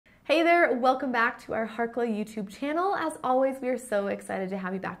Hey there, welcome back to our Harkla YouTube channel. As always, we are so excited to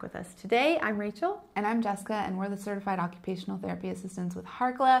have you back with us today. I'm Rachel. And I'm Jessica, and we're the Certified Occupational Therapy Assistants with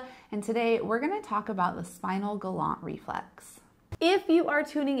Harkla. And today we're going to talk about the Spinal Galant Reflex. If you are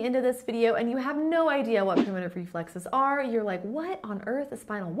tuning into this video and you have no idea what primitive reflexes are, you're like, what on earth is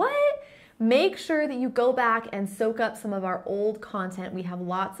spinal what? Make sure that you go back and soak up some of our old content. We have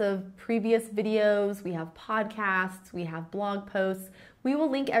lots of previous videos, we have podcasts, we have blog posts. We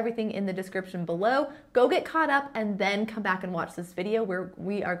will link everything in the description below. Go get caught up and then come back and watch this video where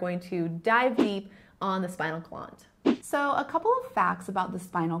we are going to dive deep on the spinal galant. So a couple of facts about the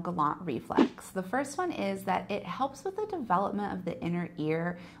spinal galant reflex. The first one is that it helps with the development of the inner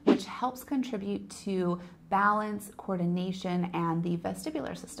ear, which helps contribute to balance, coordination, and the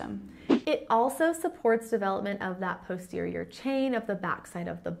vestibular system. It also supports development of that posterior chain of the backside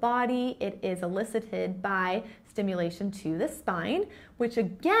of the body. It is elicited by stimulation to the spine, which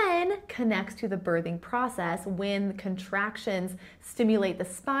again connects to the birthing process. When contractions stimulate the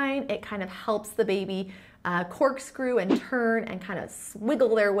spine, it kind of helps the baby corkscrew and turn and kind of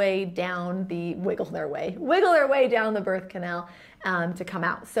wiggle their way down the birth canal to come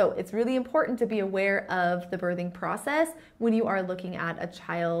out. So it's really important to be aware of the birthing process when you are looking at a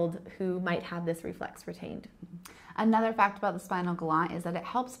child who might have this reflex retained. Another fact about the spinal galant is that it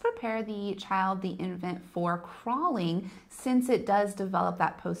helps prepare the child, the infant, for crawling, since it does develop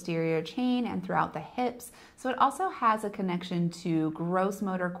that posterior chain and throughout the hips. So it also has a connection to gross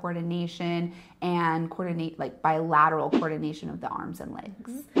motor coordination and bilateral coordination of the arms and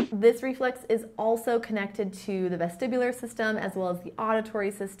legs. This reflex is also connected to the vestibular system as well as the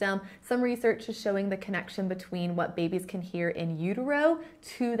auditory system. Some research is showing the connection between what babies can hear in utero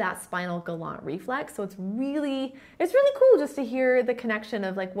to that spinal galant reflex. So it's really cool just to hear the connection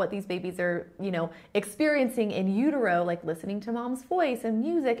of like what these babies are, experiencing in utero, like listening to mom's voice and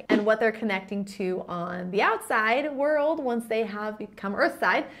music, and what they're connecting to on the outside world once they have become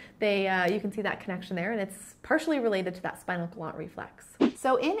earthside. You can see that connection there, and it's partially related to that spinal galant reflex.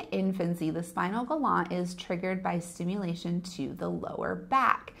 So in infancy, the spinal galant is triggered by stimulation to the lower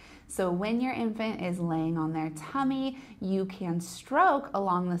back. So when your infant is laying on their tummy, you can stroke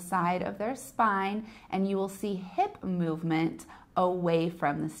along the side of their spine, and you will see hip movement away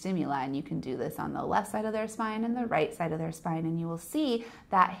from the stimuli. And you can do this on the left side of their spine and the right side of their spine, and you will see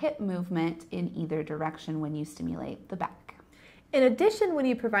that hip movement in either direction when you stimulate the back. In addition, when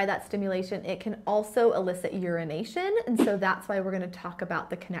you provide that stimulation, it can also elicit urination, and so that's why we're going to talk about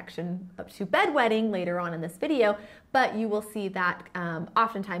the connection up to bedwetting later on in this video, but you will see that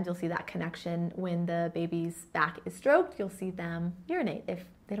oftentimes you'll see that connection when the baby's back is stroked. You'll see them urinate if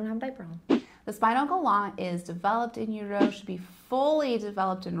they don't have a diaper on. The spinal galant is developed in utero, should be fully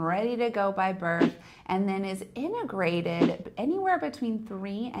developed and ready to go by birth, and then is integrated anywhere between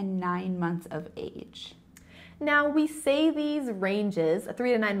 3 and 9 months of age. Now, we say these ranges,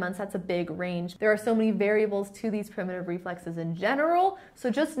 3 to 9 months, that's a big range. There are so many variables to these primitive reflexes in general, so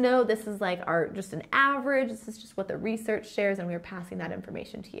just know this is like just an average. This is just what the research shares, and we're passing that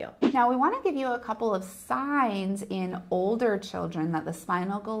information to you. Now, we want to give you a couple of signs in older children that the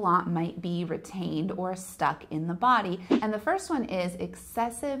spinal galant might be retained or stuck in the body. And the first one is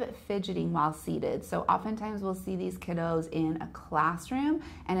excessive fidgeting while seated. So oftentimes we'll see these kiddos in a classroom,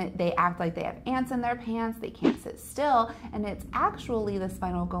 and they act like they have ants in their pants. They can't sit still, and it's actually the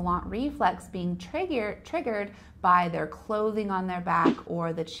spinal galant reflex being triggered by their clothing on their back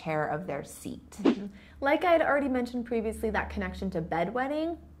or the chair of their seat. Like I had already mentioned previously, that connection to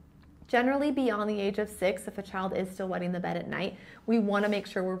bedwetting. Generally beyond the age of 6, if a child is still wetting the bed at night, we want to make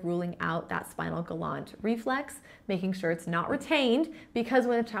sure we're ruling out that spinal galant reflex, making sure it's not retained, because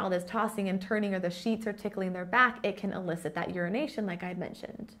when a child is tossing and turning or the sheets are tickling their back, it can elicit that urination like I had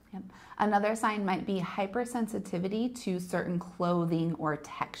mentioned. Yep. Another sign might be hypersensitivity to certain clothing or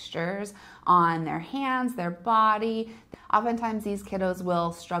textures on their hands, their body. Oftentimes these kiddos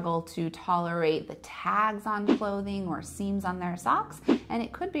will struggle to tolerate the tags on clothing or seams on their socks, and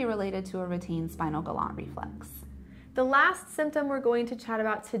it could be related to a retained spinal galant reflex. The last symptom we're going to chat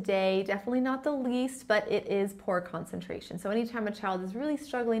about today, definitely not the least, but it is poor concentration. So anytime a child is really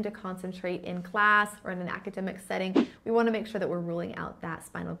struggling to concentrate in class or in an academic setting, we want to make sure that we're ruling out that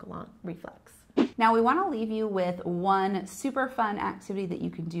spinal galant reflex. Now, we want to leave you with one super fun activity that you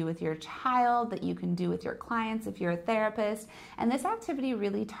can do with your child, that you can do with your clients if you're a therapist, and this activity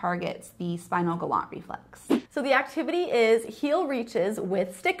really targets the spinal galant reflex. So the activity is heel reaches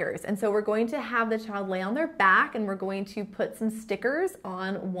with stickers, and so we're going to have the child lay on their back, and we're going to put some stickers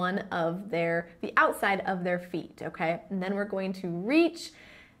on the outside of their feet, okay? And then we're going to reach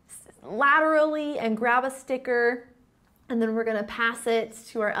laterally and grab a sticker And then we're gonna pass it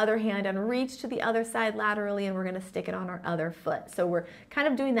to our other hand and reach to the other side laterally, and we're gonna stick it on our other foot. So we're kind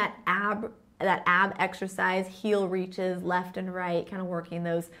of doing that ab exercise, heel reaches left and right, kind of working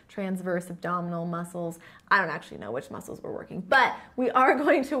those transverse abdominal muscles. I don't actually know which muscles we're working, but we are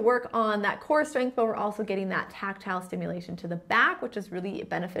going to work on that core strength, but we're also getting that tactile stimulation to the back, which is really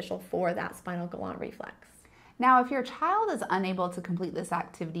beneficial for that spinal galant reflex. Now, if your child is unable to complete this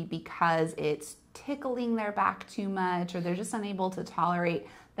activity because it's tickling their back too much, or they're just unable to tolerate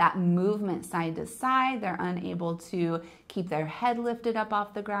that movement side to side, they're unable to keep their head lifted up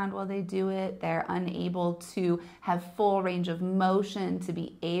off the ground while they do it, they're unable to have full range of motion to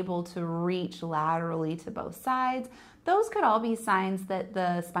be able to reach laterally to both sides, those could all be signs that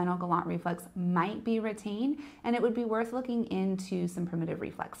the spinal galant reflex might be retained, and it would be worth looking into some primitive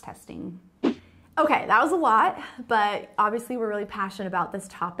reflex testing. Okay, that was a lot, but obviously we're really passionate about this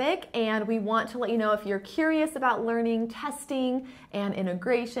topic, and we want to let you know if you're curious about learning, testing, and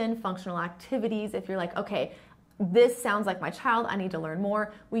integration, functional activities, if you're like, okay, this sounds like my child, I need to learn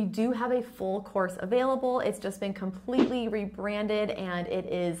more, we do have a full course available. It's just been completely rebranded, and it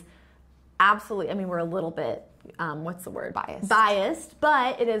is absolutely, I mean, we're a little bit, what's the word? Biased,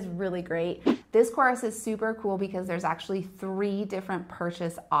 but it is really great. This course is super cool because there's actually 3 different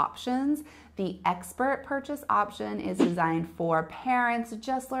purchase options. The expert purchase option is designed for parents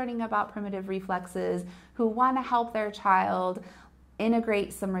just learning about primitive reflexes who want to help their child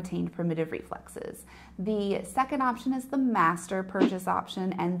integrate some retained primitive reflexes. The second option is the master purchase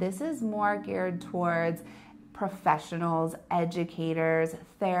option, and this is more geared towards professionals, educators,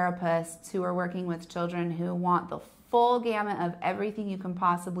 therapists who are working with children who want the full gamut of everything you can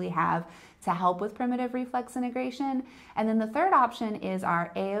possibly have to help with primitive reflex integration. And then the third option is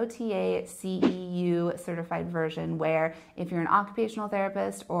our AOTA CEU certified version, where if you're an occupational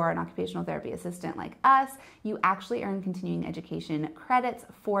therapist or an occupational therapy assistant like us, you actually earn continuing education credits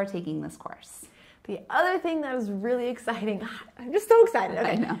for taking this course. The other thing that is really exciting, I'm just so excited.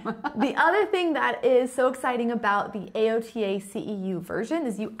 Okay. I know. The other thing that is so exciting about the AOTA CEU version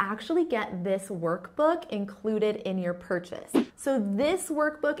is you actually get this workbook included in your purchase. So this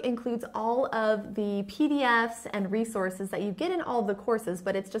workbook includes all of the PDFs and resources that you get in all of the courses,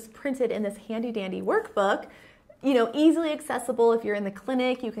 but it's just printed in this handy dandy workbook. You know, easily accessible. If you're in the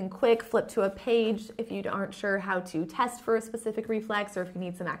clinic, you can quick flip to a page if you aren't sure how to test for a specific reflex, or if you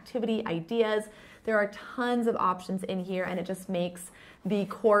need some activity ideas. There are tons of options in here, and it just makes the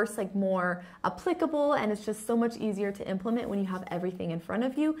course like more applicable, and it's just so much easier to implement when you have everything in front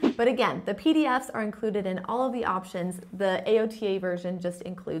of you. But again, the PDFs are included in all of the options. The AOTA version just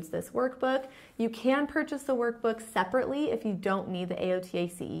includes this workbook. You can purchase the workbook separately if you don't need the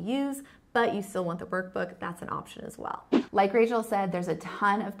AOTA CEUs, but you still want the workbook, that's an option as well. Like Rachel said, there's a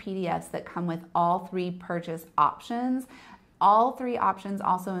ton of PDFs that come with all 3 purchase options. All 3 options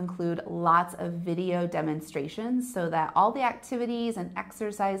also include lots of video demonstrations so that all the activities and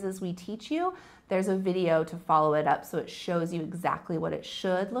exercises we teach you, there's a video to follow it up so it shows you exactly what it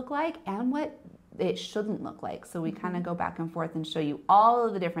should look like and what it shouldn't look like. So we kind of go back and forth and show you all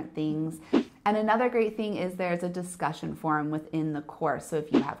of the different things. And another great thing is there's a discussion forum within the course. So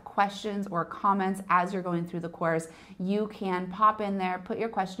if you have questions or comments as you're going through the course, you can pop in there, put your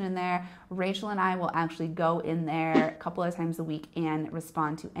question in there. Rachel and I will actually go in there a couple of times a week and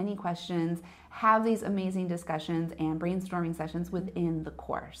respond to any questions, have these amazing discussions and brainstorming sessions within the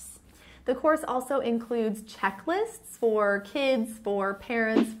course. The course also includes checklists for kids, for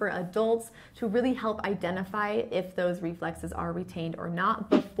parents, for adults to really help identify if those reflexes are retained or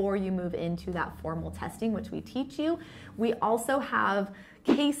not before you move into that formal testing, which we teach you. We also have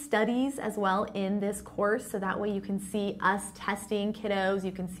case studies as well in this course, so that way you can see us testing kiddos.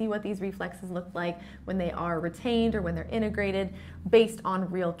 You can see what these reflexes look like when they are retained or when they're integrated based on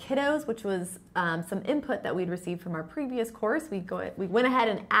real kiddos, which was some input that we'd received from our previous course. We went ahead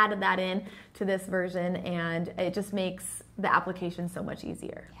and added that in to this version, and it just makes the application so much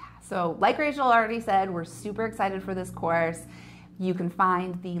easier. Yeah. So like Rachel already said, we're super excited for this course. You can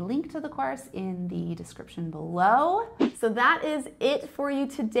find the link to the course in the description below. So that is it for you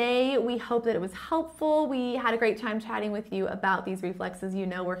today. We hope that it was helpful. We had a great time chatting with you about these reflexes. You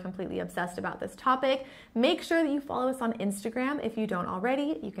know we're completely obsessed about this topic. Make sure that you follow us on Instagram if you don't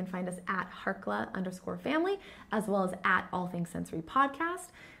already. You can find us at Harkla_family, as well as at All Things Sensory Podcast.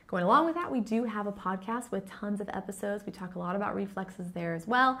 Going along with that, we do have a podcast with tons of episodes. We talk a lot about reflexes there as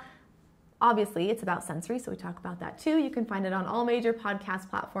well. Obviously, it's about sensory, so we talk about that too. You can find it on all major podcast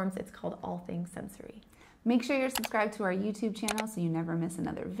platforms. It's called All Things Sensory. Make sure you're subscribed to our YouTube channel so you never miss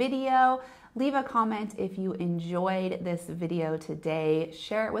another video. Leave a comment if you enjoyed this video today.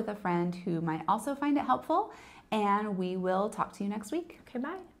 Share it with a friend who might also find it helpful. and we will talk to you next week. Okay,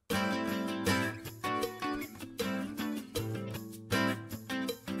 bye.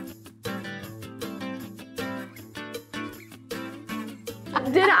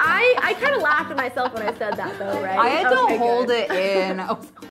 I kind of laughed at myself when I said that though, right? I had to Okay, hold good. it in.